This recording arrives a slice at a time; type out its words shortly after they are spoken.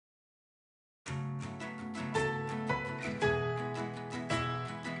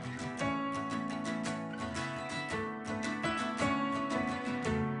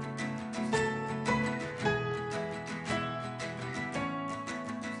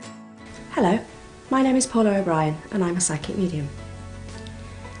Hello, my name is Paula Obrien and I'm a psychic medium.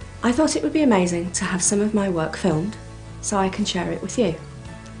 I thought it would be amazing to have some of my work filmed so I can share it with you.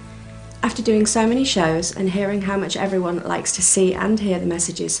 After doing so many shows and hearing how much everyone likes to see and hear the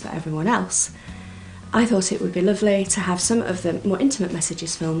messages for everyone else, I thought it would be lovely to have some of the more intimate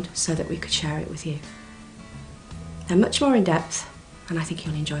messages filmed so that we could share it with you. They're much more in depth and I think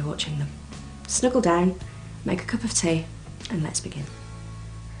you'll enjoy watching them. Snuggle down, make a cup of tea and let's begin.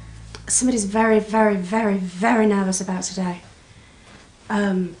 Somebody's very, very, very, very nervous about today.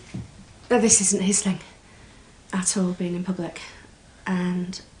 This isn't his thing at all, being in public.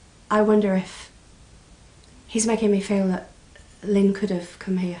 And I wonder if he's making me feel that Lynn could have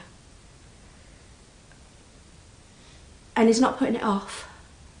come here. And he's not putting it off,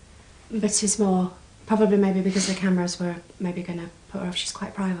 but he's more, probably maybe because the cameras were maybe going to put her off, she's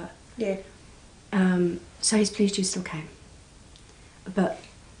quite private. Yeah. So he's pleased you still came. But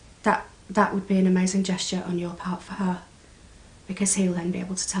that would be an amazing gesture on your part for her, because he'll then be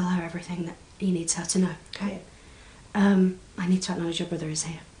able to tell her everything that he needs her to know, okay? Yeah. I need to acknowledge your brother is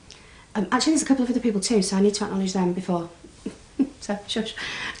here. Actually, there's a couple of other people too, so I need to acknowledge them before. So, shush.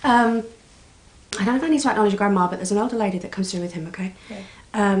 I don't know if I need to acknowledge your grandma, but there's an older lady that comes through with him, okay?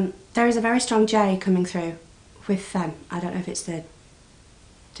 Yeah. There is a very strong J coming through with them. I don't know if it's the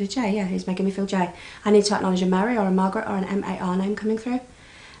J, yeah, he's making me feel J. I need to acknowledge a Mary or a Margaret or an M-A-R name coming through.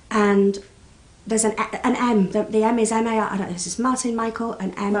 And there's an M, the M is M-A-R, I don't know, this is Martin, Michael,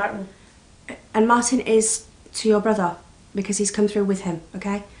 and M. Martin. And Martin is to your brother, because he's come through with him,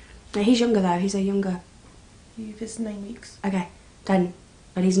 okay? Now, he's younger though, he's a younger... He's 9 weeks. Okay, then,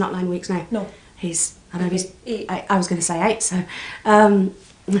 but he's not 9 weeks now. No. He's, I know he's... 8. I was going to say 8, so...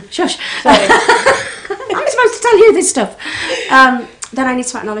 Shush. Sorry. I'm supposed to tell you this stuff. Then I need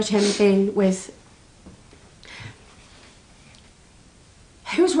to acknowledge him being with...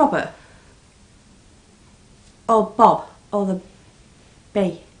 Who's Robert? Or Bob? Or the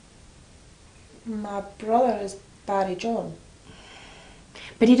B? My brother is Barry John.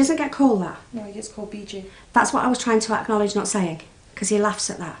 But he doesn't get called that. No, he gets called BJ. That's what I was trying to acknowledge not saying, because he laughs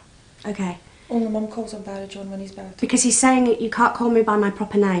at that. Okay. Only Mum calls him Barry John when he's bad. Because he's saying you can't call me by my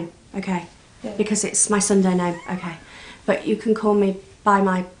proper name, okay? Yeah. Because it's my Sunday name, okay? But you can call me by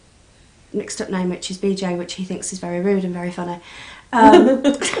my mixed up name, which is BJ, which he thinks is very rude and very funny.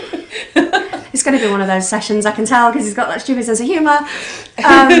 It's going to be one of those sessions, I can tell, because he's got that stupid sense of humour.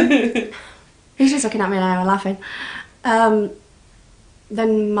 He's just looking at me now and laughing.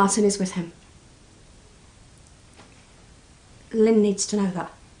 Then Martin is with him. Lynn needs to know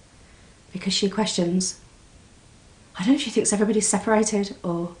that, because she questions. I don't know if she thinks everybody's separated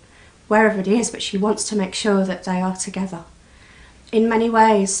or where everybody is, but she wants to make sure that they are together. In many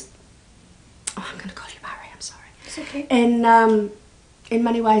ways, oh, I'm going to call you Barry, I'm sorry. It's okay. In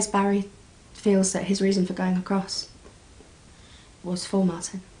many ways, Barry feels that his reason for going across was for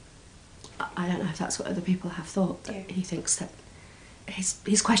Martin. I don't know if that's what other people have thought. That Yeah. He thinks that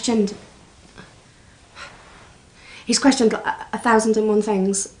he's questioned 1,001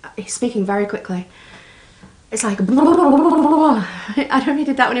 things. He's speaking very quickly. It's like blah, blah, blah, blah, blah, blah. I don't know if he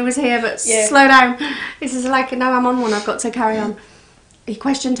did that when he was here, but yeah. Slow down. This is like, now I'm on one, I've got to carry on. He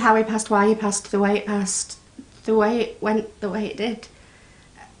questioned how he passed, why he passed, the way it passed, the way it went, the way it did.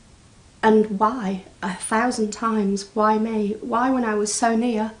 And why, 1,000 times, why me? Why when I was so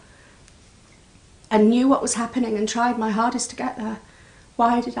near and knew what was happening and tried my hardest to get there?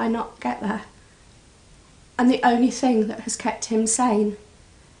 Why did I not get there? And the only thing that has kept him sane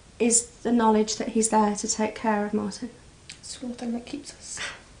is the knowledge that he's there to take care of Martin. It's the one thing that keeps us.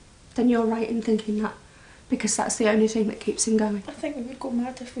 Then you're right in thinking that, because that's the only thing that keeps him going. I think we would go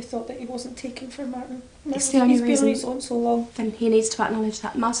mad if we thought that he wasn't taken for Martin. It's the only He's reason. been on his own so long. Then he needs to acknowledge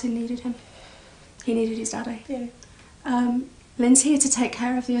that Martin needed him. He needed his daddy. Yeah. Lynn's here to take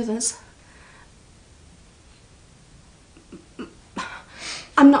care of the others.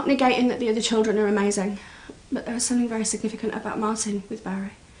 I'm not negating that the other children are amazing, but there was something very significant about Martin with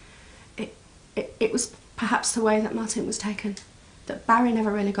Barry. It was perhaps the way that Martin was taken, that Barry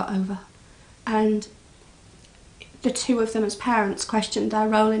never really got over. And the two of them as parents questioned their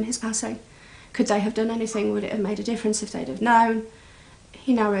role in his passing. Could they have done anything? Would it have made a difference if they'd have known?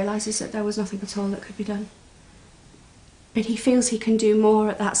 He now realises that there was nothing at all that could be done. But he feels he can do more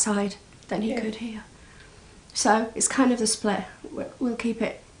at that side than he could here. So it's kind of the split. We'll keep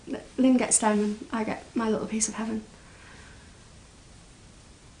it. Lynn gets down and I get my little piece of heaven.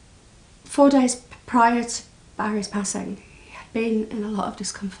 4 days prior to Barry's passing, he had been in a lot of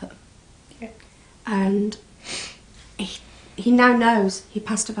discomfort. Yeah. And he now knows he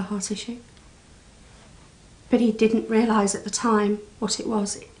passed of a heart issue. But he didn't realise at the time what it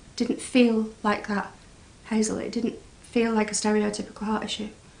was. It didn't feel like that, Hazel. It didn't feel like a stereotypical heart issue.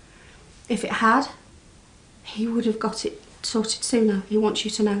 If it had, he would have got it sorted sooner. He wants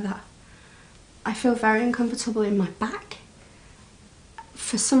you to know that. I feel very uncomfortable in my back.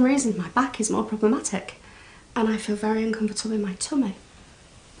 For some reason, my back is more problematic. And I feel very uncomfortable in my tummy.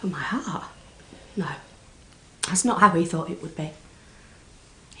 But my heart? No. That's not how he thought it would be.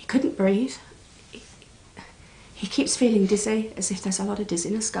 He couldn't breathe. He keeps feeling dizzy, as if there's a lot of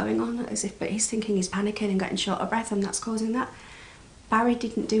dizziness going on, but he's thinking he's panicking and getting short of breath, and that's causing that. Barry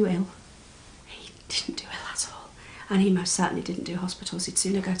didn't do ill. He didn't do ill at all. And he most certainly didn't do hospitals. He'd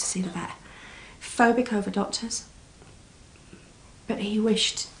sooner go to see the vet. Phobic over doctors. But he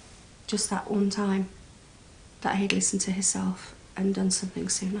wished just that one time that he'd listened to himself and done something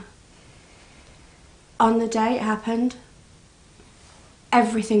sooner. On the day it happened,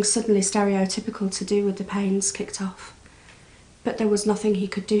 everything suddenly stereotypical to do with the pains kicked off. But there was nothing he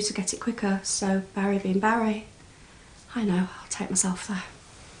could do to get it quicker, so Barry being Barry, I know, I'll take myself there.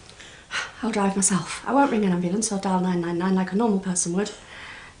 I'll drive myself. I won't ring an ambulance or dial 999 like a normal person would.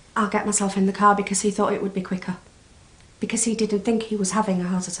 I'll get myself in the car because he thought it would be quicker. Because he didn't think he was having a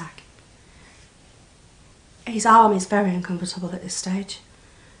heart attack. His arm is very uncomfortable at this stage.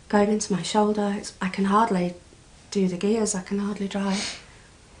 Going into my shoulder, I can hardly do the gears, I can hardly drive.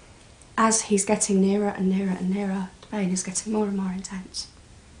 As he's getting nearer and nearer and nearer, the pain is getting more and more intense.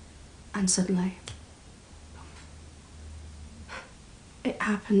 And suddenly, it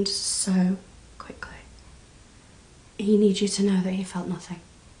happened so quickly. He needs you to know that he felt nothing.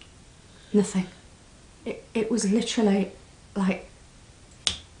 Nothing. It was literally like,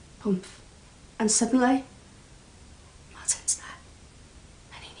 pump. And suddenly, Martin's there.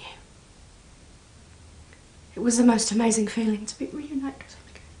 And he knew. It was the most amazing feeling to be reunited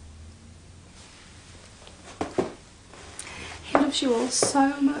with him again. He loves you all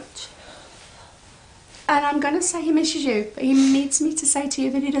so much. And I'm going to say he misses you, but he needs me to say to you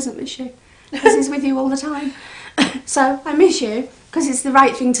that he doesn't miss you, because he's with you all the time. So I miss you, because it's the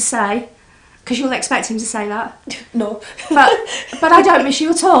right thing to say, because you'll expect him to say that. No. But I don't miss you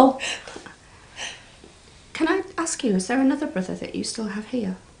at all. Can I ask you, is there another brother that you still have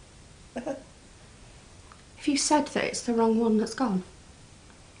here? Have you said that it's the wrong one that's gone?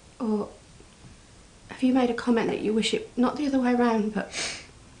 Or have you made a comment that you wish it, not the other way around, but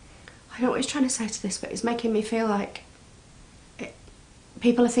I don't know what he's trying to say to this, but it's making me feel like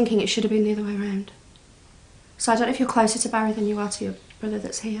people are thinking it should have been the other way around. So I don't know if you're closer to Barry than you are to your brother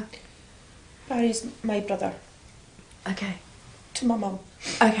that's here. Barry's my brother. Okay. To my mum.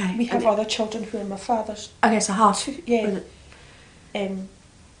 Okay. We have other children who are my father's. Okay, so half. Yeah.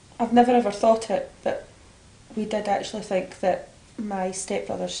 I've never ever thought it, but we did actually think that my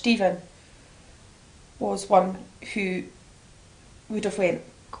stepbrother Stephen was one who would have went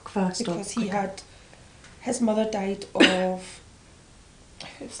First, because he had, his mother died of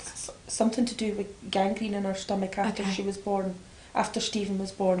something to do with gangrene in her stomach after she was born, after Stephen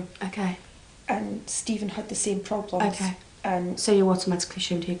was born. Okay. And Stephen had the same problems. Okay. And so you automatically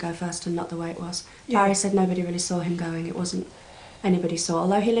assumed he'd go first and not the way it was. Yeah. Barry said nobody really saw him going. It wasn't anybody saw.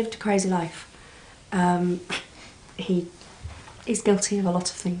 Although he lived a crazy life, he's guilty of a lot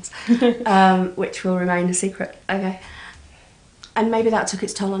of things, which will remain a secret. Okay. And maybe that took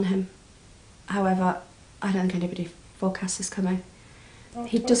its toll on him. However, I don't think anybody forecasts this coming.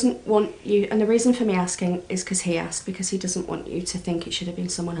 He doesn't want you, and the reason for me asking is because he asked, because he doesn't want you to think it should have been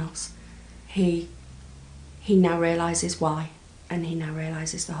someone else. He now realises why, and he now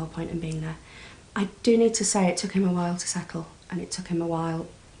realises the whole point in being there. I do need to say it took him a while to settle, and it took him a while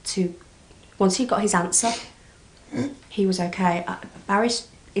to, once he got his answer, he was okay. Barry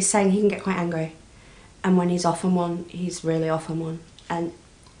is saying he can get quite angry, and when he's off on one, he's really off on one, and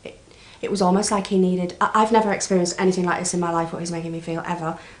it was almost like he needed... I've never experienced anything like this in my life, what he's making me feel,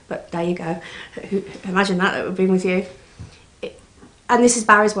 ever. But there you go. Imagine that would have been with you. And this is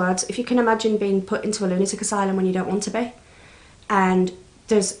Barry's words. If you can imagine being put into a lunatic asylum when you don't want to be, and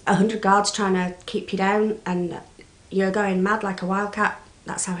there's 100 guards trying to keep you down, and you're going mad like a wildcat,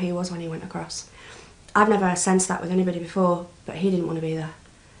 that's how he was when he went across. I've never sensed that with anybody before, but he didn't want to be there.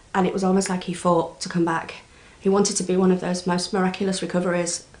 And it was almost like he fought to come back. He wanted to be one of those most miraculous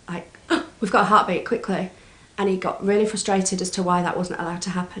recoveries, like, we've got a heartbeat, quickly. And he got really frustrated as to why that wasn't allowed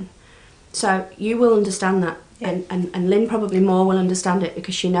to happen. So you will understand that. Yeah. And Lynn probably more will understand it,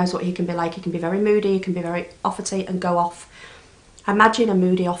 because she knows what he can be like. He can be very moody, he can be very offity and go off. Imagine a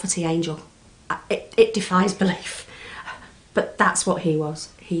moody, offity angel. It defies belief. But that's what he was.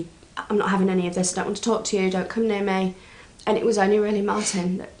 I'm not having any of this, I don't want to talk to you, don't come near me. And it was only really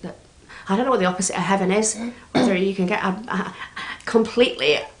Martin that I don't know what the opposite of heaven is, whether you can get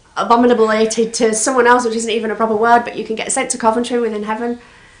completely abominated to someone else, which isn't even a proper word, but you can get sent to Coventry within heaven.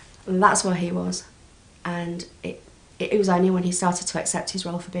 And that's where he was. And it was only when he started to accept his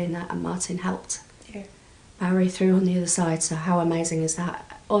role for being there and Martin helped Barry through on the other side. So how amazing is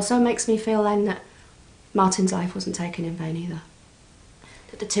that? Also makes me feel then that Martin's life wasn't taken in vain either.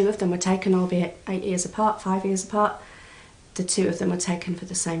 That the two of them were taken, albeit 8 years apart, 5 years apart. The two of them were taken for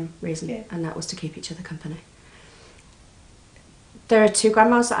the same reason, and that was to keep each other company. There are 2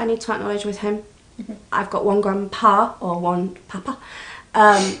 grandmas that I need to acknowledge with him. I've got one grandpa, or one papa.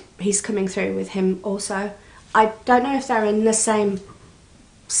 He's coming through with him also. I don't know if they're in the same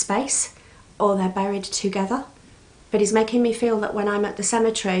space or they're buried together, but he's making me feel that when I'm at the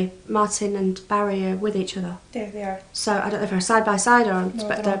cemetery, Martin and Barry are with each other. There they are. So I don't know if they're side by side or, no,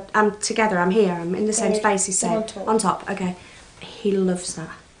 but I'm together, I'm here, I'm in the same space, he's saying. On top, okay. He loves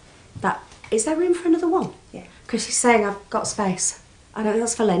that. Is there room for another one? Yeah. Because he's saying I've got space. I don't think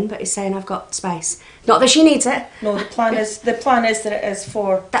that's for Lynn, but he's saying I've got space. Not that she needs it. No, the plan is that it is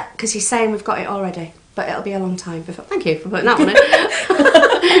for that, because he's saying we've got it already, but it'll be a long time before. Thank you for putting that on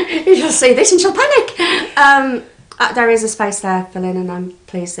it. You just see this and she'll panic. There is a space there for Lynn, and I'm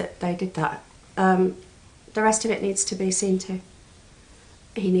pleased that they did that. The rest of it needs to be seen to.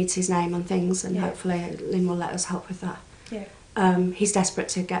 He needs his name on things, and hopefully Lynn will let us help with that. Yeah. He's desperate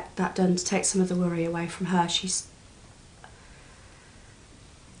to get that done, to take some of the worry away from her. She's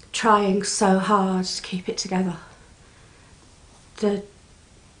trying so hard to keep it together. The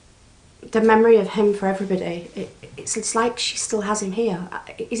memory of him for everybody, it's like she still has him here.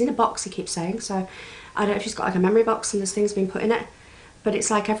 He's in a box, he keeps saying, so I don't know if she's got like a memory box and there's things being put in it, but it's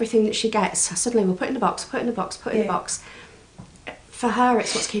like everything that she gets, suddenly we'll put in the box, put in the box, put in the box. For her,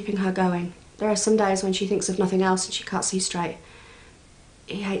 it's what's keeping her going. There are some days when she thinks of nothing else and she can't see straight.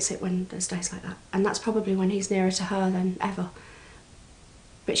 He hates it when there's days like that, and that's probably when he's nearer to her than ever.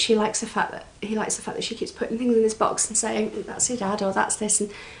 But he likes the fact that she keeps putting things in this box and saying, that's your dad, or that's this, and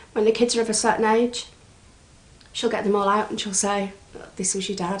when the kids are of a certain age, she'll get them all out and she'll say, this was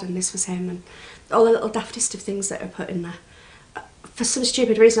your dad and this was him, and all the little daftest of things that are put in there. For some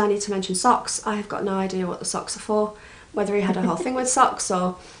stupid reason I need to mention socks. I have got no idea what the socks are for, whether he had a whole thing with socks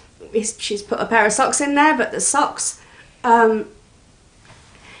or she's put a pair of socks in there, but the socks.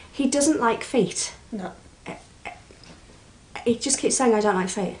 He doesn't like feet. No. He just keeps saying, I don't like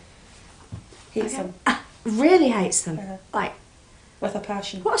feet. Hates them. Really hates them. Like, with a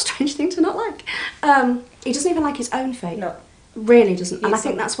passion. what a strange thing to not like. He doesn't even like his own feet. No. Really doesn't. And I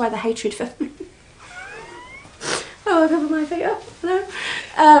think that's where the hatred for oh, I cover my feet up, no.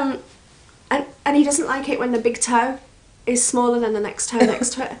 And he doesn't like it when the big toe is smaller than the next toe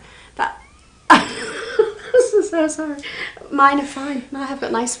next to it. That so sorry. Mine are fine. I have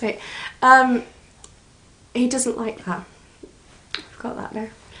got nice feet. He doesn't like that. I've got that now.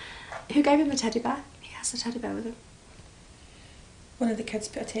 Who gave him a teddy bear? He has a teddy bear with him. One of the kids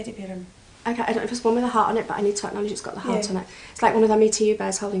put a teddy bear in. Okay, I don't know if it's one with a heart on it, but I need to acknowledge it's got the heart on it. It's like one of them ETU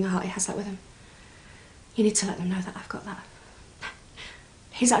bears holding a heart. He has that with him. You need to let them know that I've got that.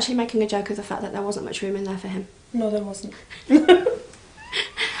 He's actually making a joke of the fact that there wasn't much room in there for him. No, there wasn't.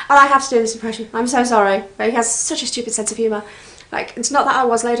 And I have to do this impression. I'm so sorry, but he has such a stupid sense of humour. Like, it's not that I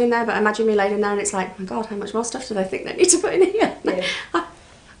was laid in there, but imagine me laid in there and it's like, oh my God, how much more stuff do they think they need to put in here? Yeah.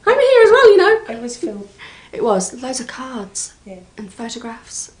 I'm here as well, you know. It was full. It was. Loads of cards and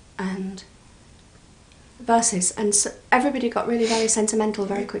photographs and verses, and so everybody got really very sentimental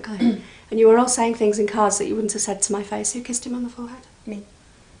very quickly. And you were all saying things in cards that you wouldn't have said to my face. Who kissed him on the forehead? Me.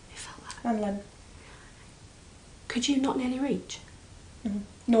 Who felt that? And Lynn. Could you not nearly reach?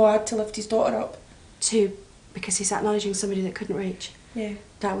 No, I had to lift his daughter up. Because he's acknowledging somebody that couldn't reach. Yeah.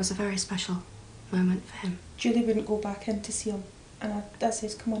 That was a very special moment for him. Julie wouldn't go back in to see him, and I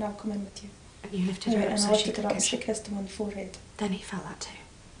says, come on, I'll come in with you. And you lifted her up so she could kiss She him. kissed him on the forehead. Then he felt that too.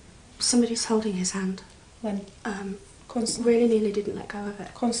 Somebody's holding his hand. Lynn. Constantly. Really nearly didn't let go of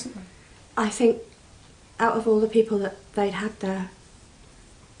it. Constantly. I think out of all the people that they'd had there,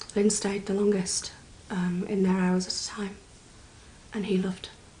 Lynn stayed the longest in their hours at a time. And he loved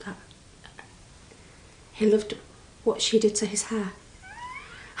that. He loved what she did to his hair.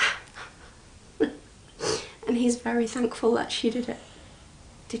 And he's very thankful that she did it.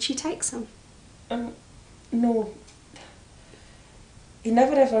 Did she take some? No. He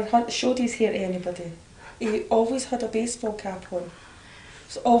never ever showed his hair to anybody. He always had a baseball cap on. It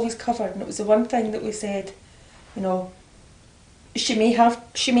was always covered, and it was the one thing that we said, you know, she may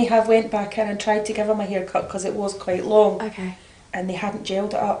have went back in and tried to give him a haircut because it was quite long. Okay. And they hadn't gelled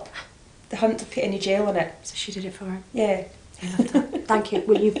it up. They hadn't put any gel in it. So she did it for him? Yeah. I love that. Thank you.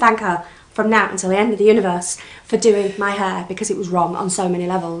 Will you thank her from now until the end of the universe for doing my hair because it was wrong on so many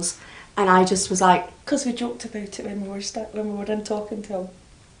levels. And I just was like... Because we joked about it when we were in talking to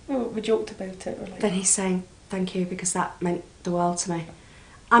him. We joked about it. We're like, then he's saying thank you because that meant the world to me.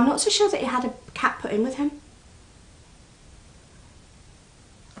 I'm not so sure that he had a cap put in with him.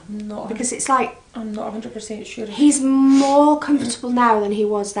 I'm not... Because it's like... I'm not 100% sure. He's more comfortable now than he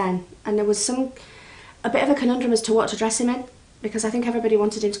was then. And there was a bit of a conundrum as to what to dress him in. Because I think everybody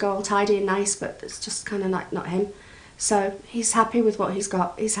wanted him to go all tidy and nice, but it's just kind of not him. So he's happy with what he's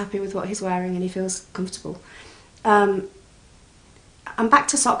got, he's happy with what he's wearing, and he feels comfortable. I'm back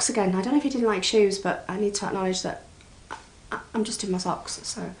to socks again. I don't know if he didn't like shoes, but I need to acknowledge that I'm just in my socks,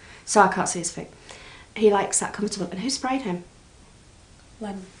 so I can't see his feet. He likes that comfortable. And who sprayed him?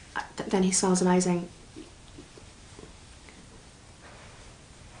 Lynn. Then he smells amazing.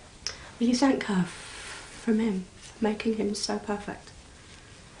 Will you thank her from him for making him so perfect?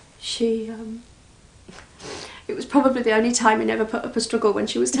 It was probably the only time he never put up a struggle when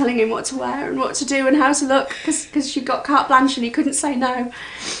she was telling him what to wear and what to do and how to look, because she got carte blanche and he couldn't say no.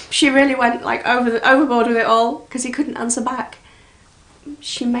 She really went like overboard with it all because he couldn't answer back.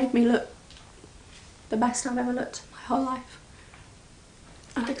 She made me look the best I've ever looked my whole life.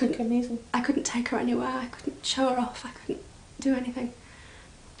 And I couldn't take her anywhere, I couldn't show her off, I couldn't do anything.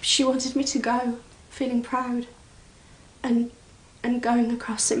 She wanted me to go feeling proud and going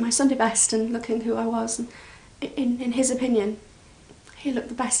across in my Sunday best and looking who I was. And in his opinion, he looked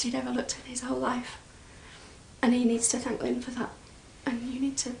the best he'd ever looked in his whole life. And he needs to thank Lynn for that. And you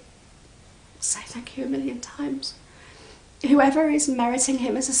need to say thank you a million times. Whoever is meriting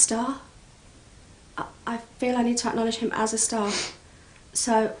him as a star, I feel I need to acknowledge him as a star.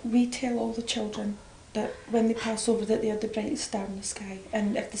 So we tell all the children that when they pass over that they are the brightest star in the sky,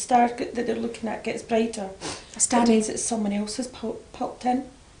 and if the star that they're looking at gets brighter, that means it's someone else's popped in.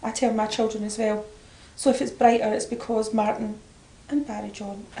 I tell my children as well. So if it's brighter, it's because Martin and Barry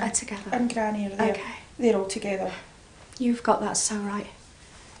John are together and Granny are there. Okay. They're all together. You've got that so right.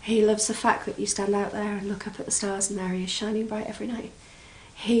 He loves the fact that you stand out there and look up at the stars and there he is shining bright every night.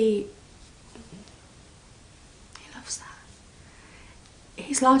 He loves that.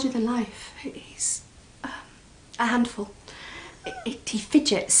 He's larger than life. He's a handful. He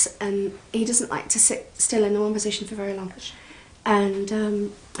fidgets and he doesn't like to sit still in one position for very long.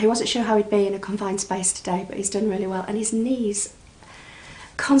 And he wasn't sure how he'd be in a confined space today, but he's done really well. And his knees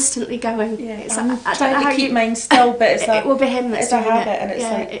constantly going. Yeah, it's I'm trying to keep mine still, but it will be him that's doing habit, it.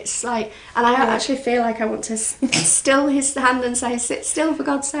 And it's like, and I actually feel like I want to still his hand and say, "Sit still, for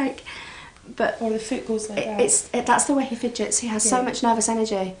God's sake." But or the foot goes like that. That's the way he fidgets. He has so much nervous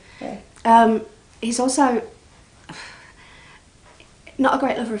energy. Yeah. He's also not a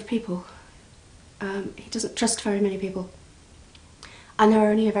great lover of people. He doesn't trust very many people. I know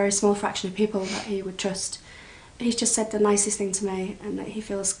only a very small fraction of people that he would trust. He's just said the nicest thing to me, and that he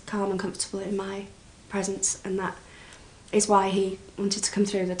feels calm and comfortable in my presence, and that is why he wanted to come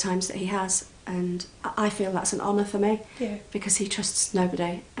through the times that he has. And I feel that's an honour for me, because he trusts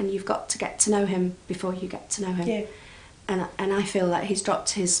nobody, and you've got to get to know him before you get to know him. Yeah. And I feel that he's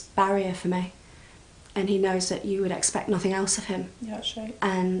dropped his barrier for me, and he knows that you would expect nothing else of him. Yeah, that's right.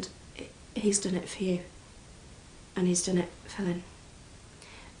 And he's done it for you, and he's done it for Lynn.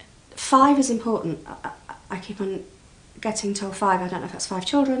 5 is important. I keep on getting told 5. I don't know if that's 5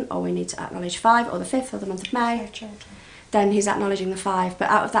 children, or we need to acknowledge 5, or the 5th, or the month of May. 5 children. Then he's acknowledging the 5. But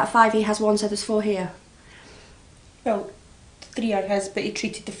out of that 5, he has 1, so there's 4 here. Well, 3 are his, but he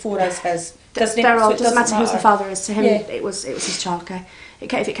treated the 4 as his. Doesn't matter who the father is. To him, it was his child. Okay,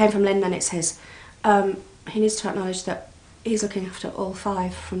 if it came from Lynn, then it's his. He needs to acknowledge that he's looking after all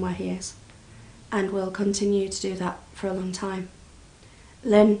 5 from where he is, and will continue to do that for a long time.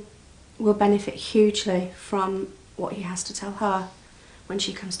 Lynn will benefit hugely from what he has to tell her when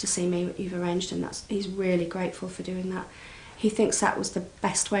she comes to see me, what you've arranged, and he's really grateful for doing that. He thinks that was the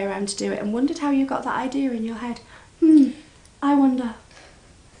best way around to do it, and wondered how you got that idea in your head. I wonder.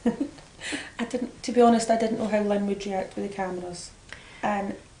 To be honest, I didn't know how Lynn would react with the cameras,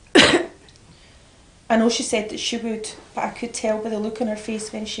 and I know she said that she would, but I could tell by the look on her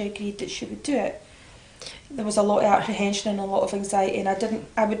face when she agreed that she would do it. There was a lot of apprehension and a lot of anxiety, and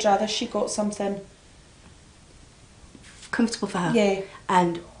I would rather she got something comfortable for her. Yeah.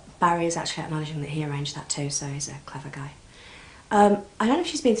 And Barry is actually acknowledging that he arranged that too, so he's a clever guy. I don't know if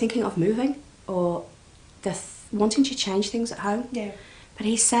she's been thinking of moving or wanting to change things at home. Yeah. But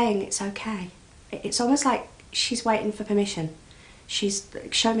he's saying it's okay. It's almost like she's waiting for permission. She's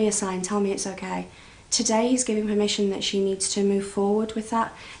show me a sign, tell me it's okay. Today he's giving permission that she needs to move forward with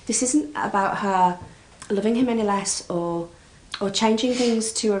that. This isn't about her loving him any less or or changing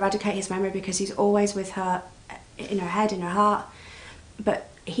things to eradicate his memory, because he's always with her in her head, in her heart, but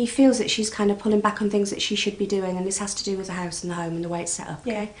he feels that she's kind of pulling back on things that she should be doing, and this has to do with the house and the home and the way it's set up,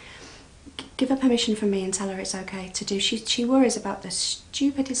 okay? Give her permission from me and tell her it's okay to do. She worries about the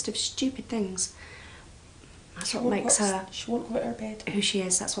stupidest of stupid things. That's what makes her... She won't go to her bed. Who she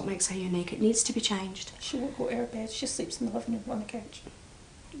is, that's what makes her unique. It needs to be changed. She won't go to her bed. She sleeps in the living room on the couch.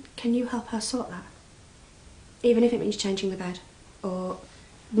 Can you help her sort that? Even if it means changing the bed, or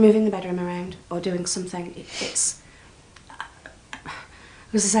moving the bedroom around, or doing something. It's...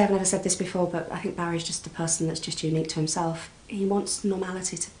 As I say, I've never said this before, but I think Barry's just a person that's just unique to himself. He wants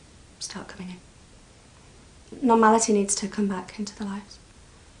normality to start coming in. Normality needs to come back into the lives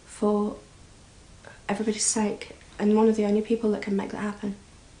for everybody's sake, and one of the only people that can make that happen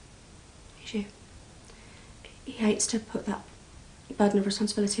is you. He hates to put that burden of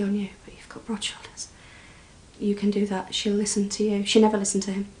responsibility on you, but you've got broad shoulders. You can do that. She'll listen to you. She never listened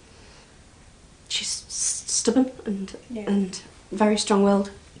to him. She's stubborn and very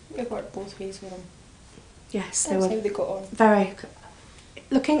strong-willed. It worked both ways with him. Yes, That's how they got on. Very.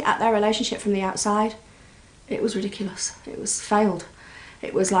 Looking at their relationship from the outside, it was ridiculous. It was failed.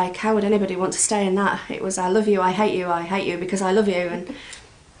 It was like, how would anybody want to stay in that? It was, I love you, I hate you because I love you.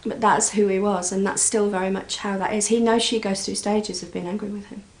 But that's who he was, and that's still very much how that is. He knows she goes through stages of being angry with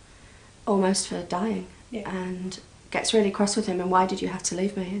him, almost for dying, and gets really cross with him, and why did you have to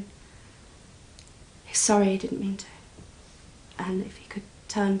leave me? And he's sorry, he didn't mean to. And if he could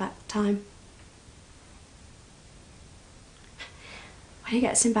turn back time. When he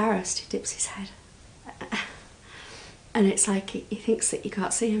gets embarrassed, he dips his head. And it's like he thinks that you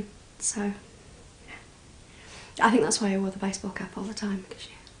can't see him. So, I think that's why I wore the baseball cap all the time, because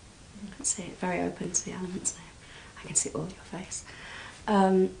you can see it very open to the elements now. I can see all your face.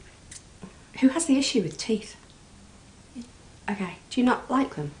 Who has the issue with teeth? Okay, do you not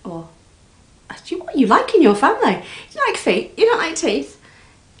like them? Or, what you like in your family? You like feet, you don't like teeth.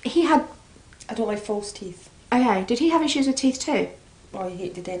 He had... I don't like false teeth. Okay, did he have issues with teeth too? Oh, I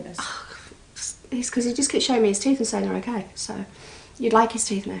hate the dentist. It's because he just keeps showing me his teeth and saying they're okay. So, you'd like his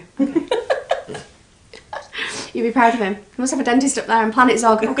teeth now. Okay. You'd be proud of him. He must have a dentist up there in Planet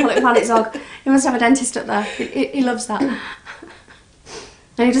Zog. I'll call it Planet Zog. He must have a dentist up there. He loves that.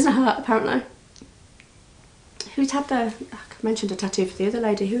 And he doesn't hurt, apparently. Who's had the... I mentioned a tattoo for the other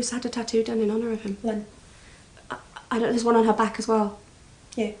lady. Who's had a tattoo done in honour of him? Lynn. I don't... There's one on her back as well.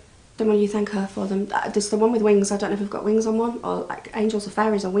 Yeah. Then will you thank her for them? There's the one with wings. I don't know if we've got wings on one, or like angels or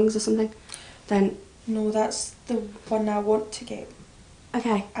fairies or wings or something. Then... No, that's the one I want to get.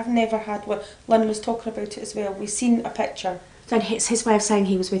 Okay. I've never had one. Lynn was talking about it as well. We've seen a picture. Then it's his way of saying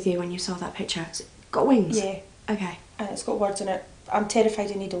he was with you when you saw that picture. It's got wings? Yeah. Okay. And it's got words in it. I'm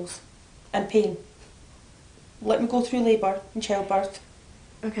terrified of needles and pain. Let me go through labour and childbirth.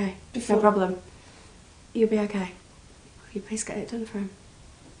 Okay. No problem. You'll be okay. Will you please get it done for him?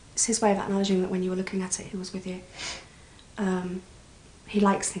 It's his way of acknowledging that when you were looking at it, he was with you. He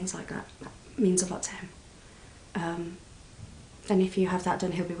likes things like that. That means a lot to him. Then if you have that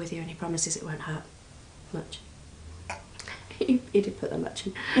done, he'll be with you, and he promises it won't hurt much. He did put that much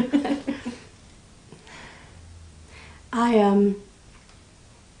in.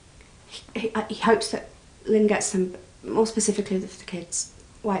 He hopes that Lynn gets them, more specifically the kids,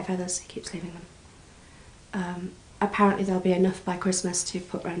 white feathers. He keeps leaving them. Apparently there'll be enough by Christmas to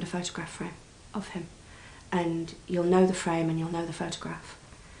put round a photograph frame of him, and you'll know the frame and you'll know the photograph.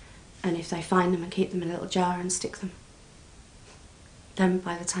 And if they find them and keep them in a little jar and stick them, then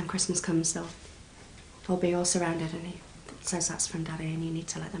by the time Christmas comes, they'll be all surrounded, and he says that's from Daddy, and you need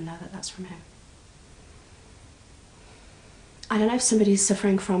to let them know that that's from him. I don't know if somebody's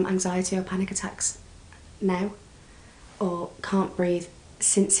suffering from anxiety or panic attacks now, or can't breathe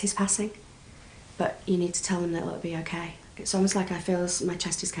since his passing, but you need to tell them that it'll be okay. It's almost like I feel my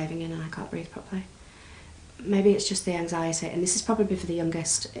chest is caving in and I can't breathe properly. Maybe it's just the anxiety, and this is probably for the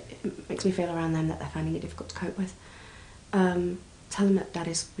youngest. It makes me feel around them that they're finding it difficult to cope with. Tell them that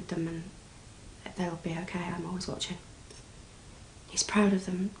Daddy's with them and they'll be okay. I'm always watching. He's proud of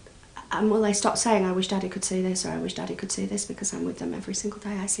them. And will they stop saying, I wish Daddy could see this, or I wish Daddy could see this, because I'm with them every single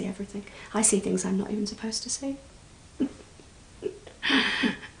day. I see everything. I see things I'm not even supposed to see.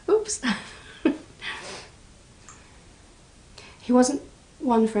 Oops. He wasn't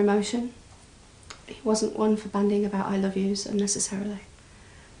one for emotion. He wasn't one for bandying about I love yous unnecessarily.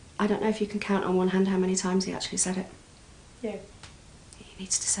 I don't know if you can count on one hand how many times he actually said it. Yeah. He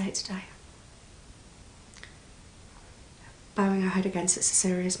needs to say it today. Bowing her head against it's a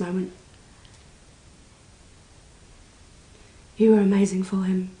serious moment. You were amazing for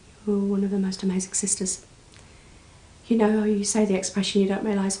him. You were one of the most amazing sisters. You know how you say the expression, you don't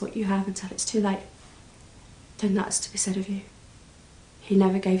realise what you have until it's too late? Then that's to be said of you. He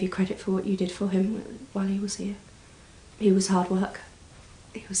never gave you credit for what you did for him while he was here. He was hard work.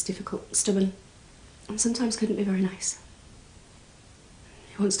 He was difficult, stubborn, and sometimes couldn't be very nice.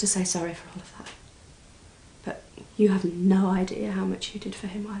 He wants to say sorry for all of that. But you have no idea how much you did for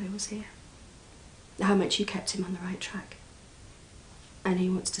him while he was here. How much you kept him on the right track. And he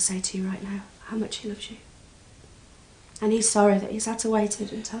wants to say to you right now how much he loves you. And he's sorry that he's had to wait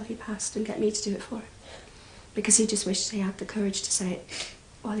until he passed and get me to do it for him. Because he just wished he had the courage to say it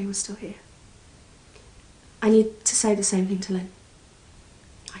while he was still here. I need to say the same thing to Lynn.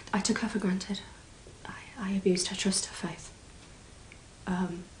 I took her for granted. I abused her trust, her faith.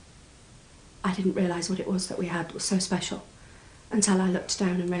 I didn't realise what it was that we had was so special until I looked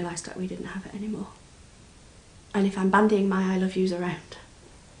down and realised that we didn't have it anymore. And if I'm bandying my I love yous around,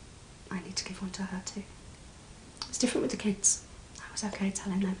 I need to give one to her too. It's different with the kids. I was okay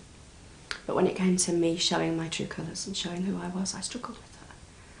telling them. But when it came to me showing my true colours and showing who I was, I struggled with that.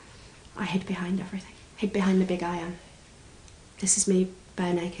 I hid behind everything. Hid behind the big I am. This is me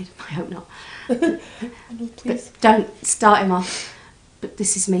bare naked. I hope not. No, please. But don't start him off. But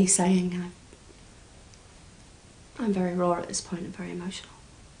this is me saying I'm very raw at this point and very emotional.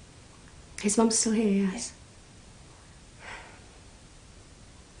 His mum's still here, yes.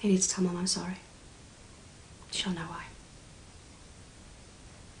 You need to tell Mum I'm sorry. She'll know why.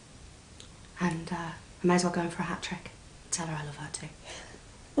 And I may as well go in for a hat trick. Tell her I love her too.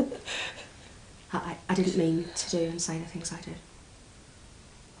 I didn't mean to do and say the things I did.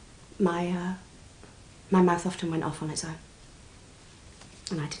 My mouth often went off on its own.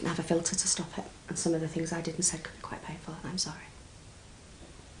 And I didn't have a filter to stop it. And some of the things I did and said could be quite painful, and I'm sorry.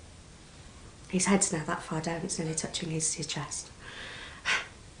 His head's now that far down, it's nearly touching his chest.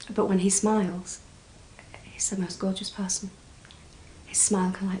 But when he smiles, he's the most gorgeous person. His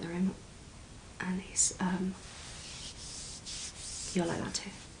smile can light the room up. And he's, you're like that too.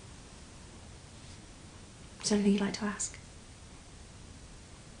 Is there anything you'd like to ask?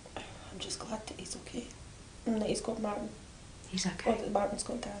 I'm just glad that he's okay. And that he's got Martin. He's okay. Or that Martin's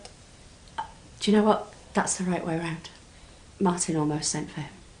got Dad. Do you know what? That's the right way round. Martin almost sent for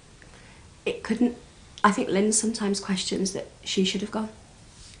him. It couldn't... I think Lynn sometimes questions that she should have gone.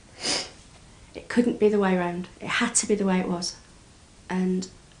 It couldn't be the way round. It had to be the way it was. And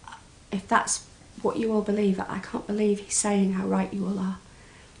if that's what you all believe, I can't believe he's saying how right you all are.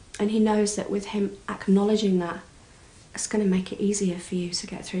 And he knows that with him acknowledging that, it's going to make it easier for you to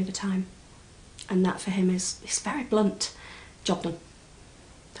get through the time. And that for him is very blunt. Job done.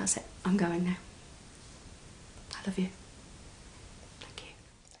 That's it. I'm going now. I love you. Thank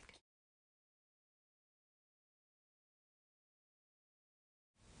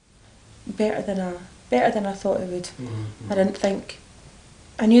you. Better than I thought it would. I didn't think...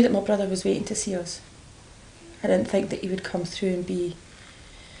 I knew that my brother was waiting to see us. I didn't think that he would come through and be...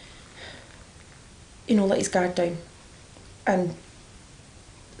 You know, let his guard down. And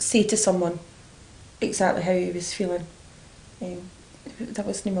say to someone exactly how he was feeling. That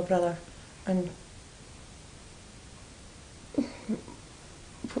wasn't my brother. And...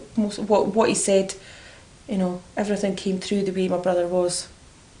 what he said, you know, everything came through the way my brother was.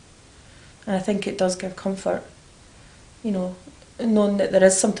 And I think it does give comfort, you know, knowing that there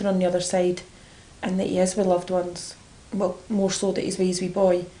is something on the other side and that he is with loved ones. Well, more so that he's with his wee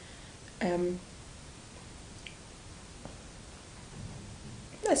boy.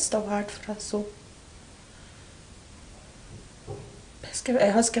 It's still hard for us, so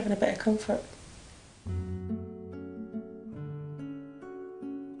it has given a bit of comfort.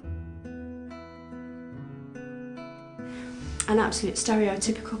 An absolute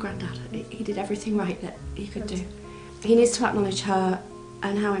stereotypical granddad. He did everything right that he could do. He needs to acknowledge her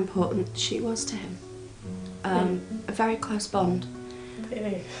and how important she was to him. A very close bond.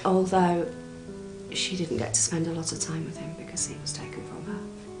 Although she didn't get to spend a lot of time with him because he was taken from her.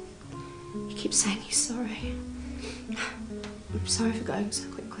 He keeps saying he's sorry. I'm sorry for going so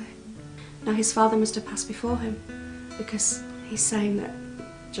quickly. Now his father must have passed before him because he's saying that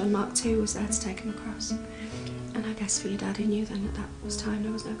John Mark II was there to take him across. And I guess for your dad, he knew then that was time,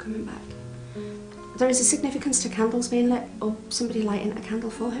 there was no coming back. There is a significance to candles being lit, or somebody lighting a candle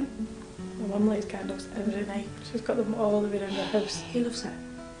for him. My mum lights candles every night. She's got them all the way around the house. He loves it.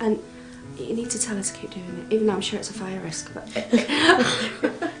 And you need to tell her to keep doing it, even though I'm sure it's a fire risk, but...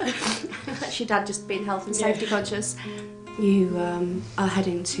 That's your dad just being health and safety conscious. You are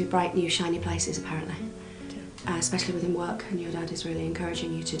heading to bright, new, shiny places, apparently. Especially within work, and your dad is really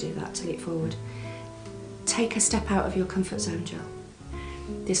encouraging you to do that, to leap forward. Take a step out of your comfort zone, Jill.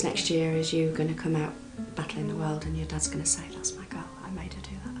 This next year is you going to come out battle in the world, and your dad's going to say, that's my girl, I made her